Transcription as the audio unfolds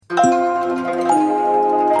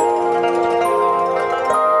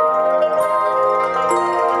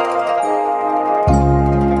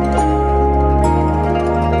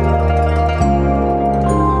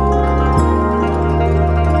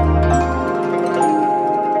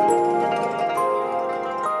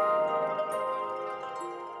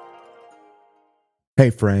Hey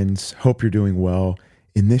friends, hope you're doing well.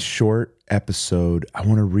 In this short episode, I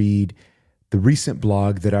want to read the recent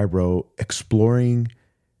blog that I wrote exploring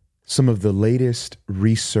some of the latest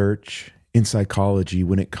research in psychology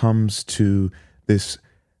when it comes to this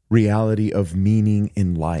reality of meaning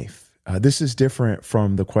in life. This is different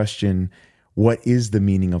from the question, what is the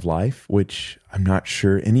meaning of life? Which I'm not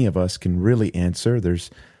sure any of us can really answer. There's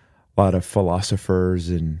a lot of philosophers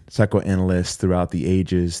and psychoanalysts throughout the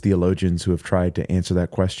ages, theologians who have tried to answer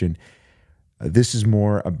that question. This is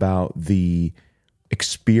more about the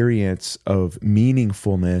experience of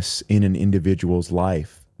meaningfulness in an individual's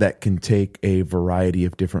life that can take a variety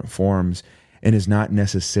of different forms and is not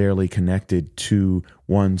necessarily connected to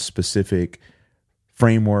one specific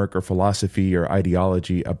framework or philosophy or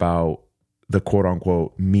ideology about the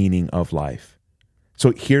quote-unquote meaning of life.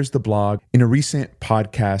 So here's the blog. In a recent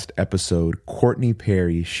podcast episode, Courtney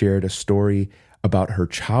Perry shared a story about her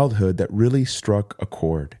childhood that really struck a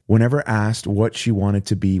chord. Whenever asked what she wanted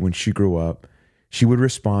to be when she grew up, she would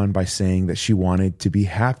respond by saying that she wanted to be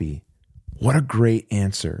happy. What a great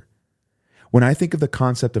answer. When I think of the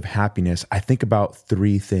concept of happiness, I think about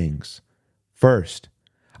three things. First,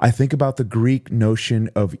 I think about the Greek notion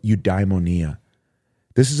of eudaimonia.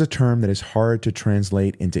 This is a term that is hard to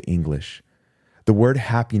translate into English. The word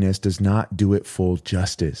happiness does not do it full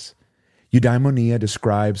justice. Eudaimonia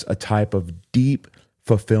describes a type of deep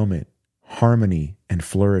fulfillment, harmony, and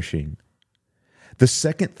flourishing. The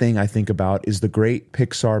second thing I think about is the great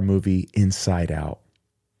Pixar movie Inside Out.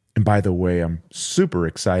 And by the way, I'm super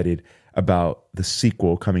excited about the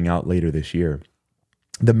sequel coming out later this year.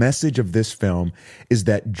 The message of this film is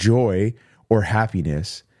that joy or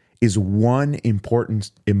happiness is one important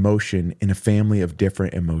emotion in a family of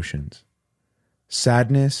different emotions.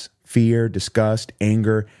 Sadness, fear, disgust,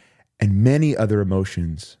 anger, and many other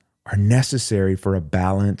emotions are necessary for a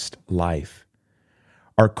balanced life.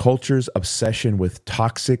 Our culture's obsession with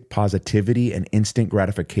toxic positivity and instant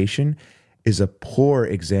gratification is a poor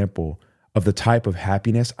example of the type of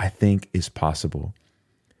happiness I think is possible.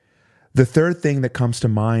 The third thing that comes to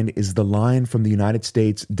mind is the line from the United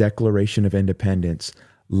States Declaration of Independence,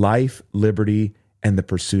 life, liberty, and the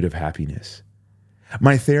pursuit of happiness.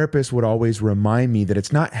 My therapist would always remind me that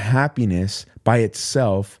it's not happiness by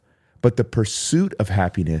itself, but the pursuit of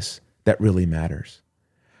happiness that really matters.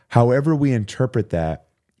 However we interpret that,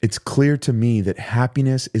 it's clear to me that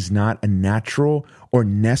happiness is not a natural or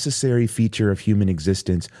necessary feature of human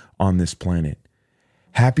existence on this planet.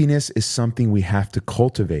 Happiness is something we have to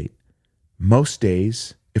cultivate. Most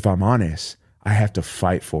days, if I'm honest, I have to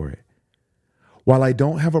fight for it. While I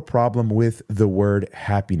don't have a problem with the word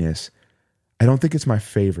happiness, I don't think it's my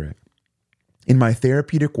favorite. In my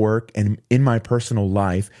therapeutic work and in my personal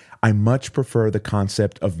life, I much prefer the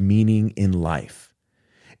concept of meaning in life.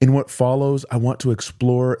 In what follows, I want to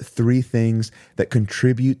explore three things that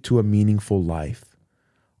contribute to a meaningful life.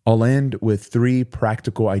 I'll end with three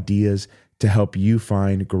practical ideas to help you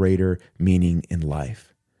find greater meaning in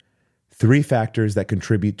life. Three factors that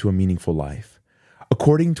contribute to a meaningful life.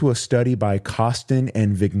 According to a study by Costin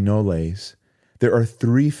and Vignoles, there are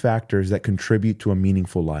three factors that contribute to a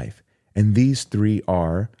meaningful life, and these three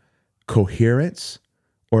are coherence,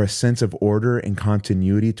 or a sense of order and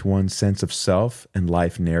continuity to one's sense of self and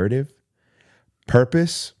life narrative;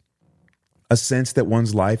 purpose, a sense that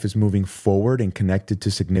one's life is moving forward and connected to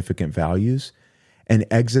significant values; and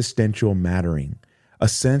existential mattering, a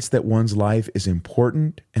sense that one's life is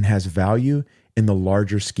important and has value in the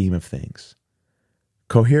larger scheme of things.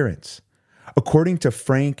 Coherence. According to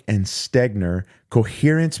Frank and Stegner,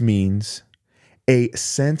 coherence means a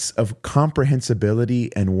sense of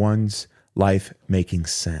comprehensibility and one's life making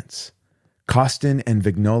sense. Costin and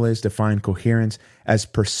Vignoles define coherence as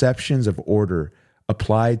perceptions of order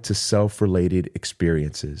applied to self-related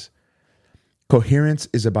experiences. Coherence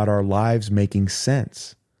is about our lives making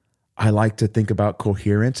sense. I like to think about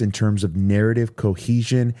coherence in terms of narrative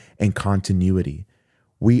cohesion and continuity.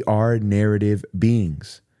 We are narrative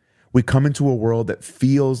beings. We come into a world that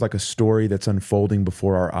feels like a story that's unfolding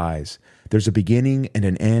before our eyes. There's a beginning and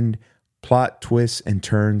an end, plot twists and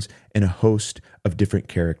turns, and a host of different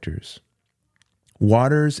characters.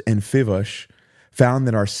 Waters and Fivush found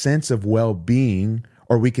that our sense of well-being,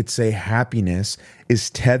 or we could say happiness, is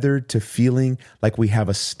tethered to feeling like we have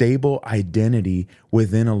a stable identity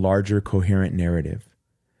within a larger coherent narrative.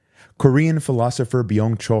 Korean philosopher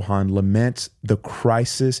Byung-Chul Han laments the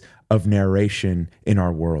crisis of narration in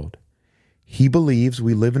our world. He believes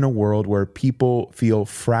we live in a world where people feel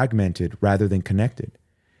fragmented rather than connected.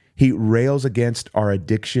 He rails against our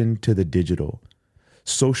addiction to the digital.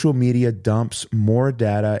 Social media dumps more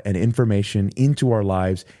data and information into our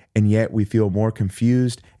lives and yet we feel more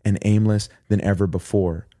confused and aimless than ever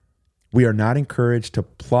before. We are not encouraged to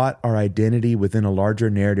plot our identity within a larger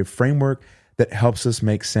narrative framework that helps us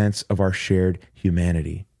make sense of our shared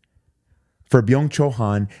humanity. For Byung-Chul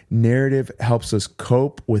Han, narrative helps us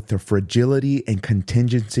cope with the fragility and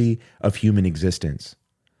contingency of human existence.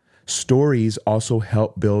 Stories also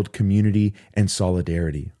help build community and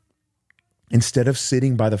solidarity. Instead of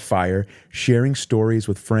sitting by the fire, sharing stories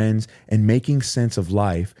with friends, and making sense of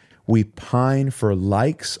life, we pine for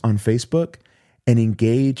likes on Facebook and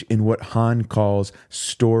engage in what Han calls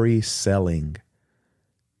story selling.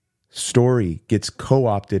 Story gets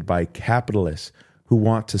co-opted by capitalists who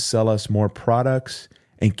want to sell us more products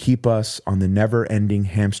and keep us on the never-ending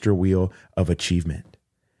hamster wheel of achievement.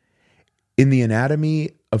 In The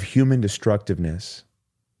Anatomy of Human Destructiveness,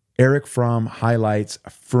 Erich Fromm highlights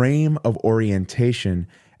frame of orientation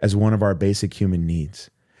as one of our basic human needs.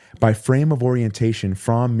 By frame of orientation,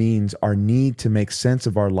 Fromm means our need to make sense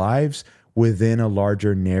of our lives within a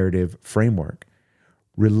larger narrative framework.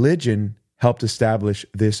 Religion helped establish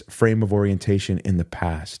this frame of orientation in the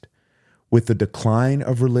past. With the decline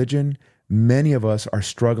of religion, many of us are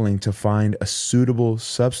struggling to find a suitable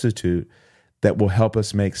substitute that will help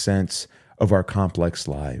us make sense of our complex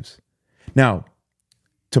lives. Now,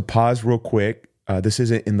 to pause real quick, this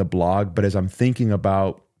isn't in the blog, but as I'm thinking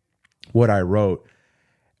about what I wrote,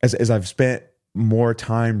 as I've spent more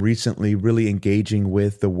time recently really engaging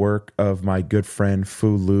with the work of my good friend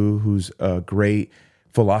Fu Lu, who's a great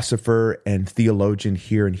philosopher and theologian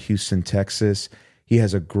here in Houston, Texas. He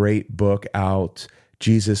has a great book out,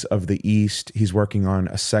 Jesus of the East. He's working on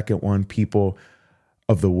a second one, People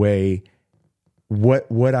of the Way.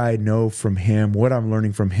 What I know from him, what I'm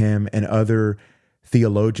learning from him and other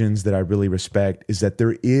theologians that I really respect is that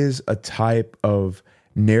there is a type of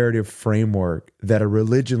narrative framework that a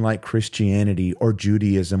religion like Christianity or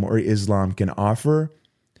Judaism or Islam can offer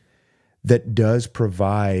that does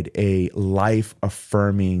provide a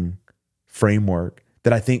life-affirming framework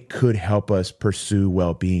that I think could help us pursue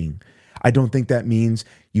well-being. I don't think that means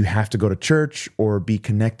you have to go to church or be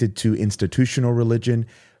connected to institutional religion,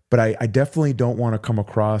 but I definitely don't want to come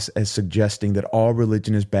across as suggesting that all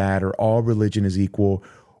religion is bad or all religion is equal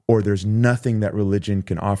or there's nothing that religion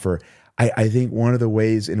can offer. I think one of the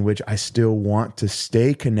ways in which I still want to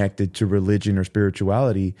stay connected to religion or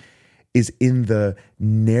spirituality is in the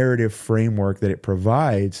narrative framework that it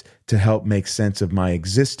provides to help make sense of my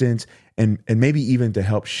existence and maybe even to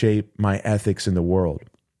help shape my ethics in the world.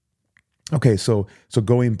 Okay, so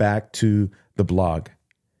going back to the blog.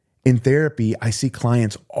 In therapy, I see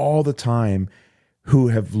clients all the time who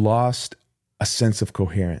have lost a sense of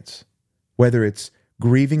coherence, whether it's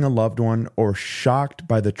grieving a loved one or shocked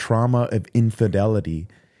by the trauma of infidelity.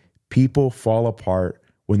 People fall apart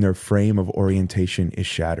when their frame of orientation is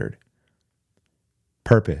shattered.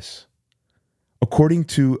 Purpose. According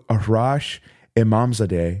to Arash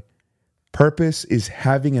Imamzadeh, purpose is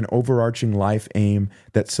having an overarching life aim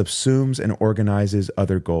that subsumes and organizes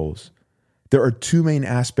other goals. There are two main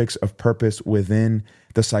aspects of purpose within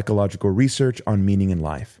the psychological research on meaning in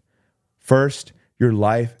life. First, your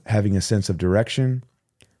life having a sense of direction.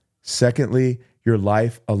 Secondly, your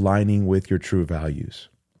life aligning with your true values.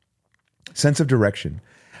 Sense of direction.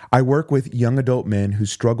 I work with young adult men who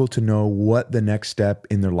struggle to know what the next step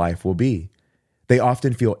in their life will be. They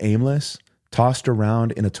often feel aimless, tossed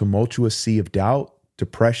around in a tumultuous sea of doubt,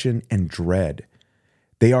 depression, and dread.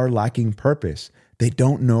 They are lacking purpose. They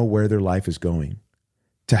don't know where their life is going.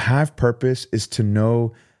 To have purpose is to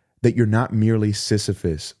know that you're not merely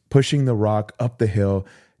Sisyphus, pushing the rock up the hill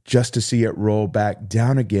just to see it roll back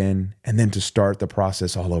down again and then to start the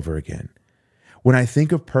process all over again. When I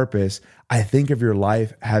think of purpose, I think of your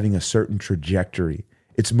life having a certain trajectory.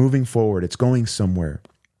 It's moving forward. It's going somewhere.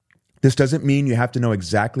 This doesn't mean you have to know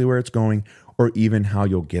exactly where it's going or even how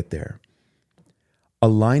you'll get there.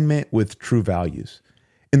 Alignment with true values.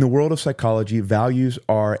 In the world of psychology, values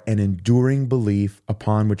are an enduring belief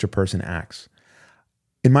upon which a person acts.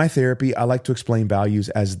 In my therapy, I like to explain values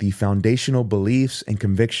as the foundational beliefs and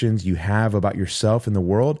convictions you have about yourself and the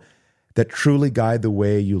world that truly guide the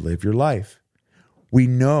way you live your life. We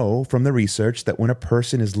know from the research that when a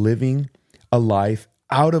person is living a life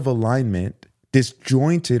out of alignment,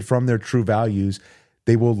 disjointed from their true values,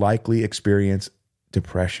 they will likely experience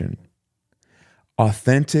depression.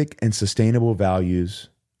 Authentic and sustainable values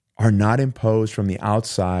are not imposed from the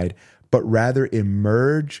outside, but rather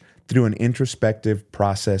emerge through an introspective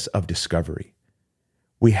process of discovery.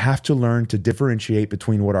 We have to learn to differentiate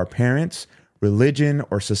between what our parents, religion,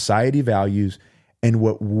 or society values and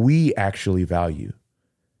what we actually value.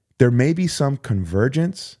 There may be some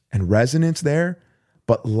convergence and resonance there,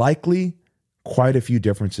 but likely quite a few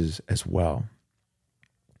differences as well.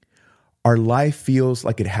 Our life feels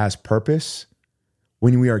like it has purpose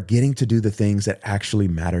when we are getting to do the things that actually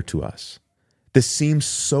matter to us. This seems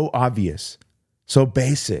so obvious, so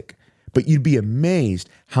basic, but you'd be amazed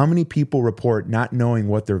how many people report not knowing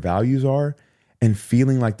what their values are and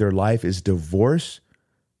feeling like their life is divorced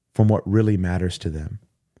from what really matters to them.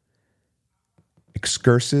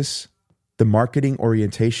 Excursus, the marketing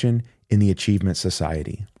orientation in the achievement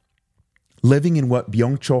society. Living in what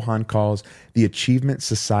Byung-Chul Han calls the achievement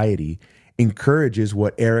society encourages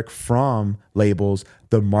what Erich Fromm labels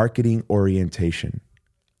the marketing orientation.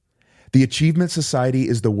 The achievement society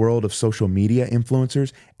is the world of social media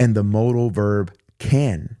influencers and the modal verb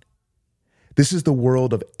can. This is the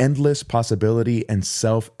world of endless possibility and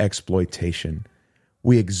self-exploitation.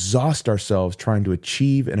 We exhaust ourselves trying to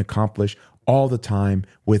achieve and accomplish all the time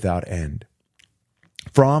without end.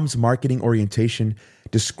 Fromm's marketing orientation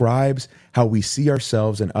describes how we see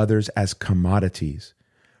ourselves and others as commodities.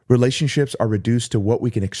 Relationships are reduced to what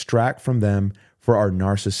we can extract from them for our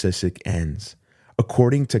narcissistic ends.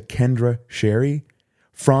 According to Kendra Sherry,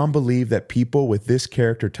 Fromm believed that people with this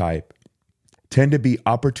character type tend to be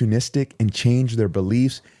opportunistic and change their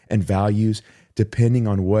beliefs and values depending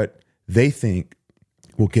on what they think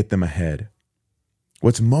will get them ahead.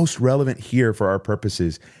 What's most relevant here for our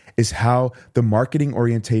purposes is how the marketing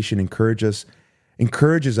orientation encourages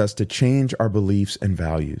us to change our beliefs and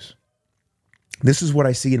values. This is what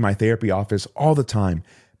I see in my therapy office all the time.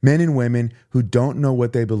 Men and women who don't know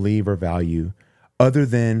what they believe or value other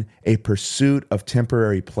than a pursuit of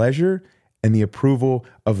temporary pleasure and the approval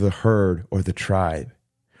of the herd or the tribe.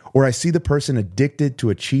 Or I see the person addicted to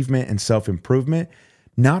achievement and self-improvement,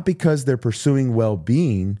 not because they're pursuing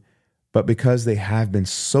well-being, but because they have been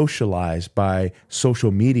socialized by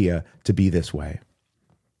social media to be this way.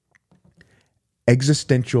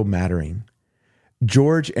 Existential mattering.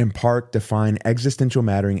 George and Park define existential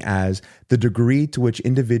mattering as the degree to which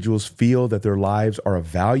individuals feel that their lives are of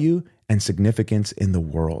value and significance in the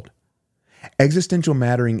world. Existential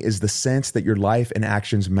mattering is the sense that your life and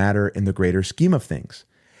actions matter in the greater scheme of things.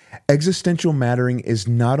 Existential mattering is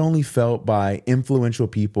not only felt by influential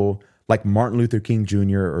people like Martin Luther King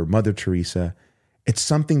Jr. or Mother Teresa, it's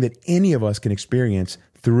something that any of us can experience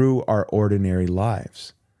through our ordinary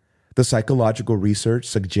lives. The psychological research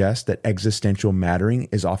suggests that existential mattering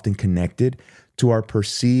is often connected to our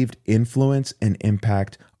perceived influence and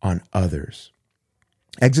impact on others.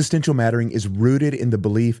 Existential mattering is rooted in the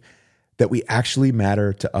belief that we actually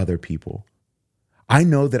matter to other people. I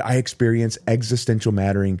know that I experience existential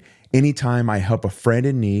mattering anytime I help a friend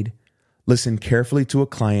in need, listen carefully to a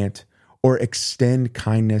client, or extend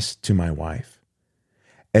kindness to my wife.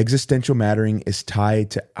 Existential mattering is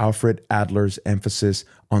tied to Alfred Adler's emphasis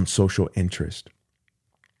on social interest.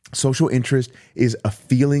 Social interest is a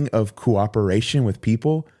feeling of cooperation with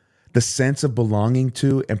people, the sense of belonging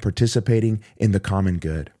to and participating in the common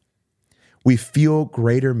good. We feel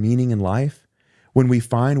greater meaning in life when we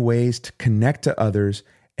find ways to connect to others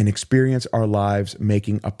and experience our lives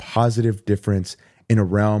making a positive difference in a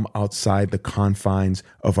realm outside the confines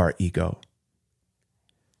of our ego.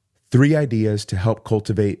 3 ideas to help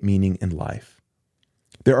cultivate meaning in life.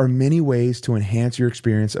 There are many ways to enhance your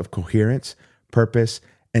experience of coherence, purpose,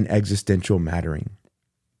 and existential mattering.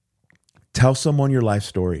 Tell someone your life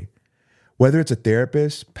story. Whether it's a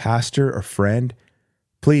therapist, pastor, or friend,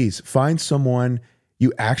 please find someone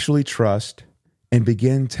you actually trust and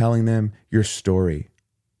begin telling them your story.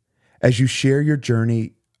 As you share your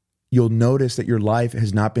journey, you'll notice that your life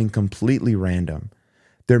has not been completely random.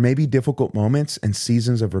 There may be difficult moments and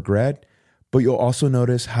seasons of regret, but you'll also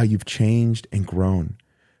notice how you've changed and grown.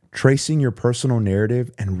 Tracing your personal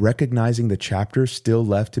narrative and recognizing the chapters still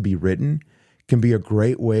left to be written can be a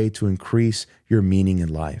great way to increase your meaning in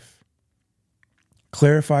life.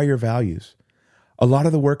 Clarify your values. A lot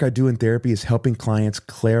of the work I do in therapy is helping clients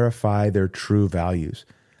clarify their true values.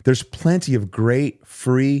 There's plenty of great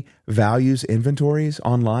free values inventories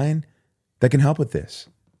online that can help with this.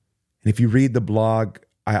 And if you read the blog,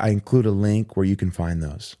 I include a link where you can find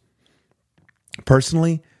those.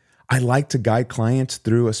 Personally, I like to guide clients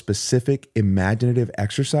through a specific imaginative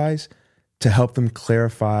exercise to help them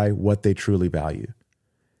clarify what they truly value.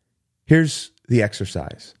 Here's the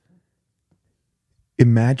exercise.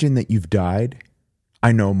 Imagine that you've died.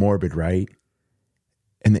 I know, morbid, right?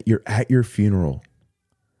 And that you're at your funeral.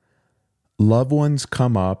 Loved ones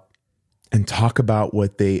come up and talk about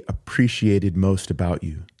what they appreciated most about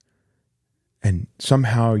you. And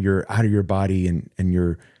somehow you're out of your body and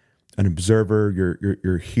you're an observer,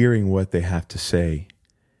 you're hearing what they have to say.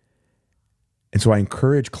 And so I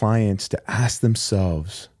encourage clients to ask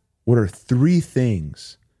themselves, what are 3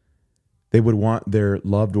 things they would want their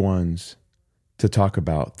loved ones to talk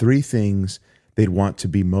about? 3 things they'd want to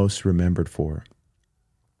be most remembered for.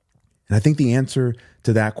 And I think the answer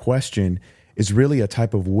to that question is really a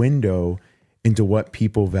type of window into what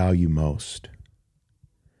people value most.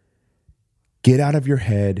 Get out of your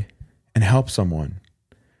head and help someone.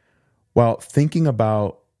 While thinking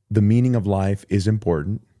about the meaning of life is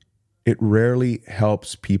important, it rarely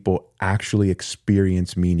helps people actually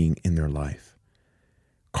experience meaning in their life.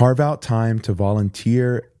 Carve out time to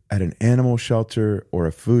volunteer at an animal shelter or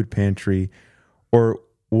a food pantry or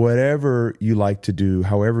whatever you like to do,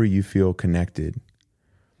 however you feel connected.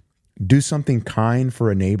 Do something kind for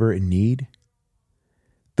a neighbor in need.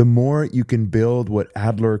 The more you can build what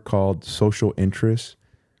Adler called social interests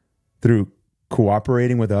through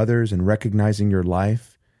cooperating with others and recognizing your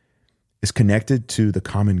life is connected to the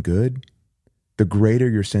common good, the greater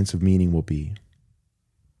your sense of meaning will be.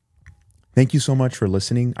 Thank you so much for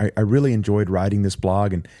listening. I really enjoyed writing this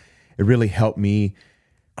blog, and it really helped me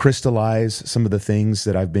crystallize some of the things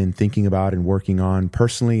that I've been thinking about and working on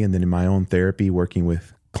personally, and then in my own therapy, working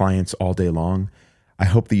with clients all day long. I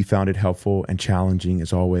hope that you found it helpful and challenging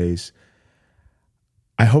as always.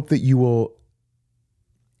 I hope that you will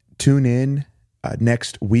tune in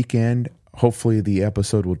next weekend. Hopefully the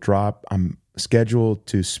episode will drop. I'm scheduled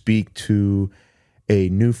to speak to a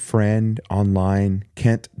new friend online,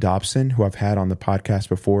 Kent Dobson, who I've had on the podcast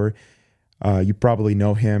before. You probably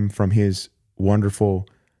know him from his wonderful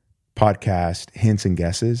podcast, Hints and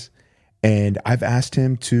Guesses. And I've asked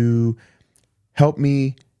him to help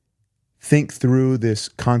me think through this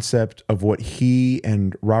concept of what he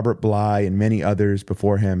and Robert Bly and many others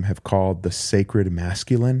before him have called the sacred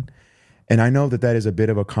masculine. And I know that that is a bit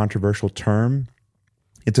of a controversial term.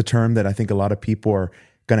 It's a term that I think a lot of people are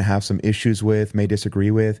going to have some issues with, may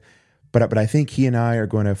disagree with. But I think he and I are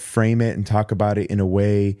going to frame it and talk about it in a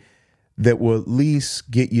way that will at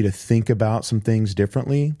least get you to think about some things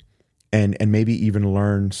differently and maybe even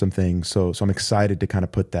learn some things. So I'm excited to kind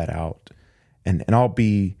of put that out. And I'll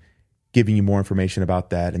be giving you more information about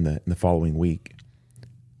that in the following week.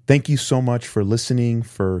 Thank you so much for listening,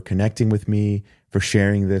 for connecting with me, for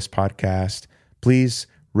sharing this podcast. Please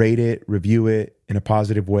rate it, review it in a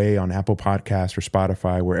positive way on Apple Podcasts or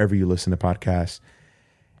Spotify, wherever you listen to podcasts.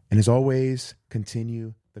 And as always,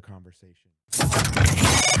 continue the conversation.